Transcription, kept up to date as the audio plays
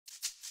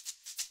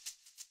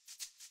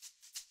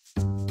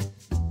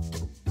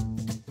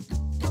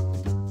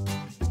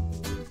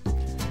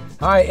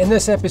Hi, in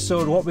this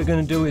episode what we're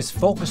going to do is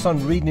focus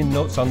on reading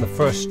notes on the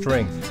first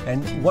string.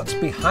 And what's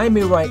behind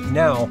me right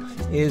now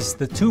is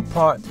the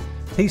two-part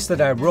piece that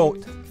I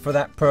wrote for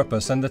that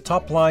purpose. And the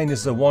top line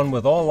is the one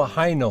with all the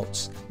high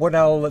notes. What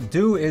I'll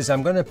do is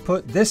I'm going to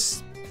put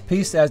this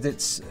piece as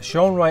it's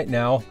shown right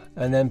now,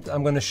 and then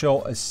I'm going to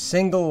show a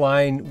single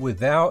line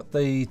without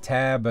the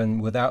tab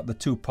and without the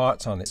two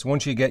parts on it. So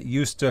once you get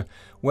used to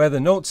where the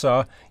notes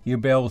are,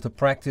 you'll be able to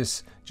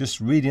practice just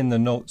reading the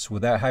notes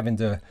without having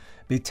to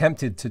be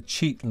tempted to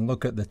cheat and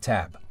look at the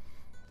tab.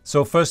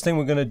 So first thing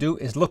we're going to do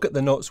is look at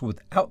the notes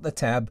without the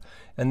tab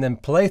and then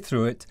play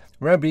through it.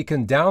 Remember, you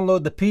can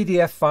download the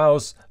PDF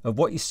files of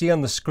what you see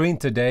on the screen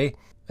today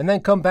and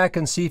then come back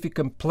and see if you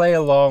can play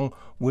along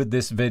with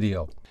this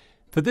video.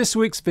 For this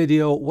week's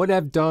video, what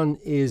I've done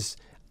is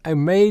I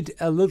made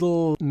a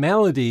little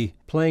melody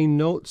playing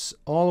notes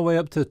all the way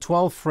up to the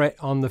 12th fret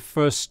on the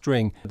first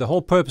string. The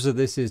whole purpose of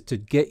this is to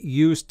get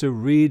used to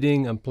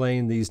reading and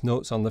playing these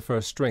notes on the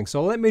first string.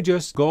 So let me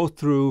just go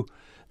through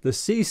the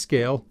C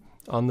scale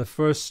on the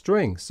first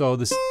string. So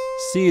the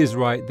C is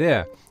right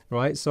there,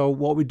 right? So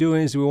what we're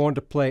doing is we want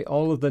to play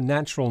all of the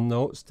natural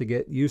notes to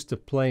get used to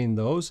playing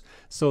those.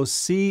 So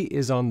C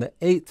is on the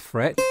 8th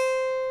fret,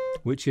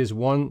 which is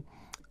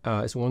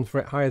it's one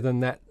fret higher than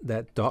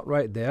that dot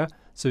right there.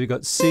 So we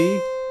got C,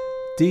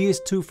 D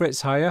is 2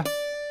 frets higher,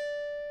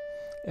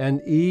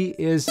 and E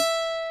is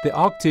the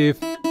octave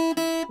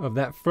of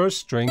that first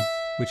string,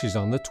 which is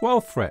on the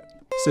 12th fret.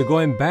 So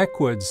going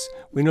backwards,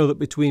 we know that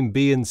between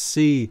B and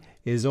C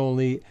is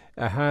only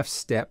a half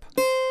step.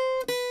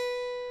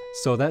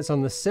 So that's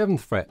on the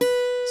 7th fret.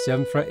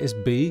 7th fret is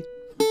B.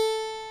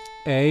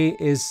 A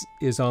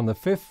is on the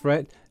 5th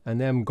fret, and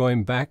then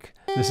going back,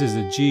 this is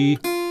a G,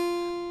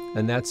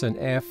 and that's an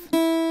F.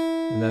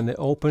 And then the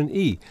open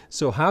E.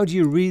 So how do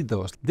you read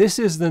those? This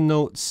is the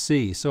note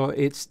C. So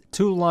it's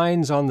 2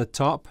 lines on the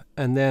top,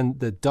 and then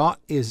the dot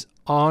is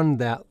on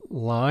that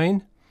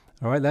line.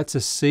 All right, that's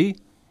a C.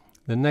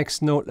 The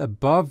next note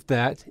above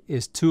that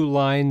is 2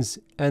 lines,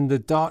 and the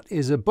dot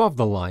is above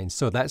the line.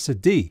 So that's a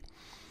D.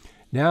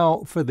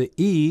 Now for the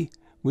E,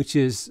 which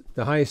is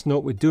the highest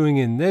note we're doing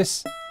in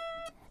this,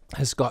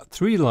 has got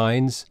 3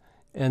 lines,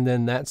 and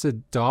then that's a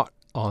dot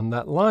on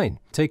that line.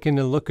 Taking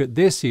a look at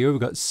this here,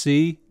 we've got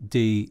C,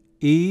 D,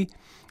 E,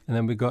 and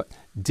then we got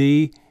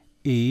D,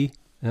 E,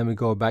 and then we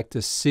go back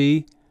to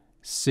C,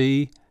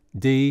 C,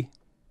 D,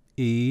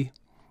 E,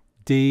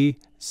 D,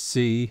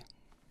 C,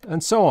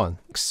 and so on.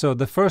 So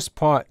the first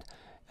part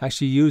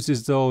actually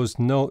uses those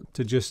notes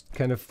to just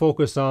kind of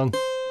focus on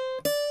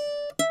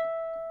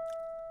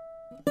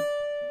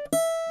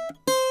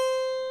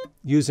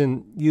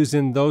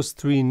using those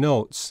 3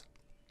 notes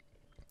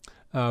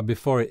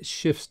before it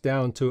shifts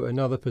down to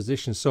another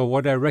position. So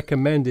what I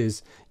recommend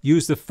is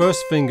use the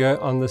first finger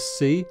on the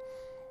C,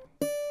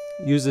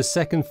 use the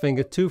second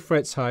finger 2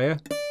 frets higher,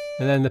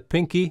 and then the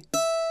pinky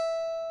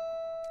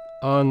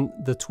on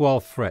the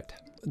 12th fret.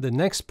 The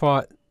next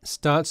part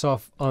starts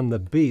off on the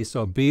B,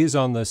 so B is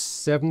on the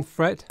 7th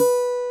fret,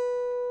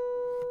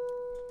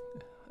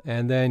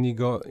 and then you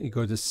go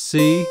to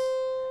C,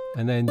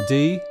 and then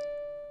D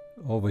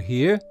over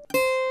here.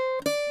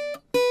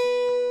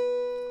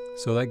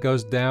 So that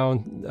goes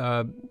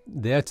down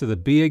there to the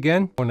B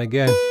again, and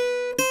again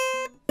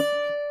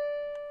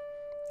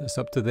that's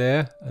up to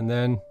there, and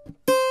then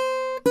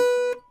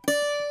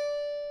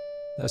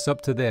that's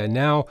up to there.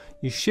 Now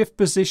you shift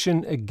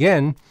position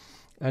again,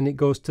 and it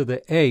goes to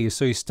the A.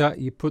 So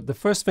you put the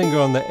first finger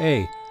on the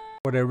A.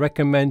 What I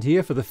recommend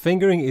here for the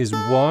fingering is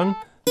 1,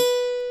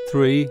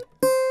 3,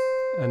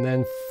 and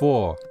then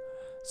 4.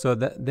 So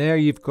that there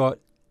you've got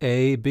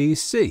A, B,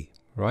 C,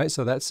 right?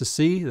 So that's the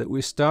C that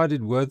we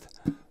started with.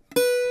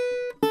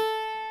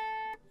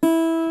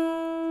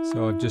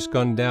 So I've just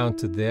gone down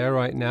to there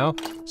right now.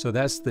 So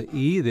that's the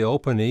E, the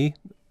open E,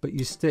 but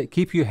you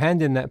keep your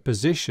hand in that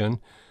position,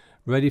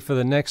 ready for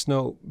the next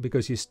note,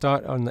 because you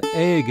start on the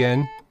A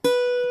again.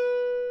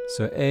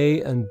 So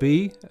A and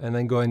B, and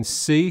then going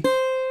C,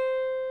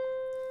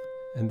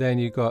 and then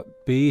you got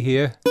B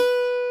here.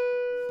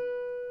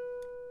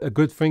 A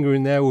good finger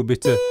in there would be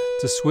to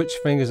switch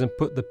fingers and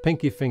put the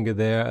pinky finger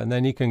there, and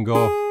then you can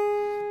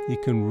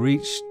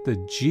reach the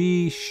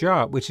G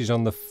sharp, which is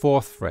on the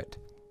 4th fret.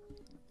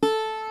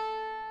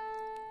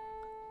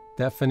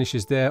 That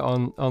finishes there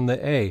on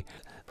the A.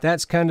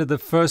 That's kind of the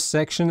first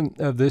section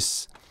of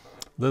this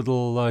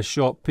little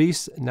short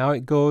piece. Now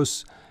it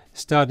goes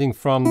starting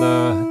from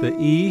the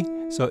E,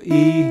 so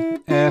E,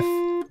 F,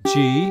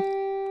 G.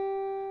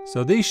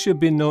 So these should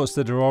be notes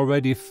that are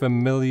already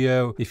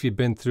familiar if you've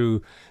been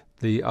through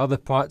the other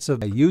parts of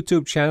the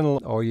YouTube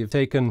channel, or you've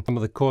taken some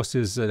of the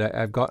courses that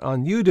I've got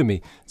on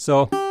Udemy.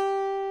 So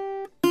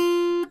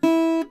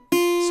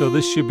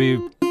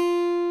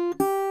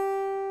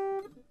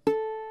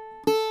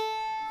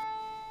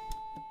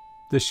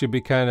this should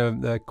be kind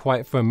of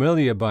quite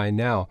familiar by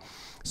now.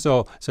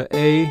 So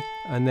A,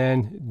 and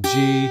then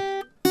G,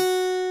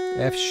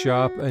 F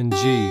sharp, and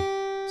G.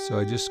 So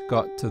I just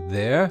got to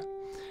there.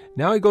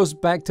 Now it goes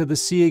back to the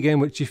C again,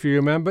 which if you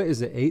remember is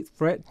the 8th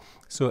fret.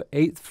 So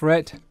 8th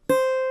fret,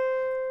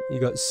 You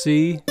got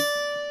C,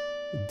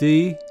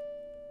 D,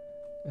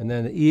 and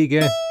then the E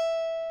again.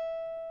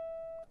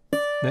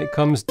 Then it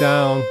comes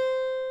down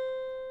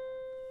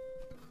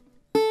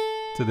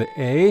to the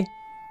A,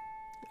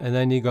 and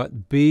then you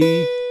got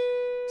B,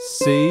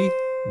 C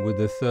with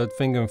the third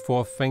finger and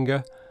fourth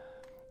finger,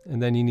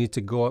 and then you need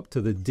to go up to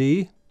the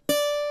D,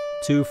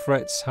 2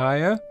 frets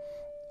higher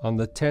on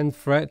the 10th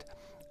fret,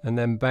 and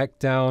then back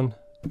down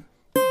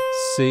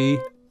C,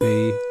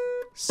 B,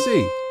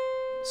 C.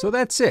 So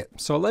that's it.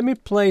 So let me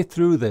play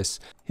through this.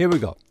 Here we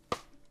go.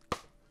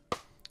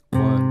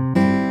 1.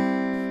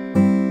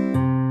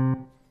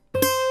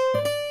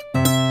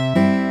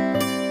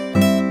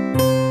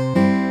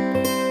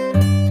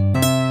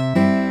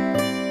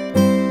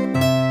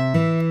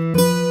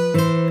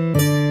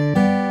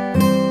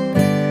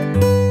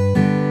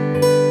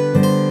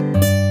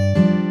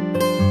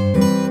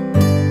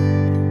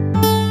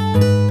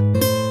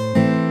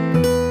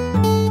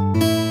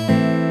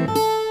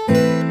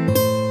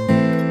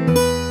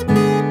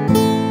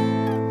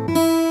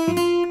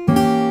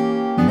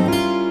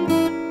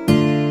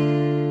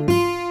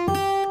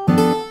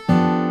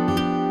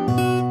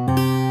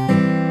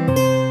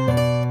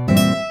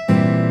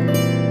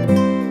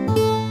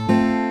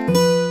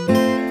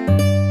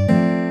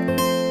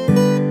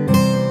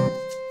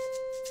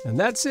 And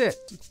that's it.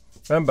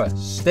 Remember,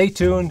 stay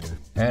tuned,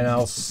 and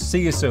I'll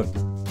see you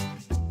soon.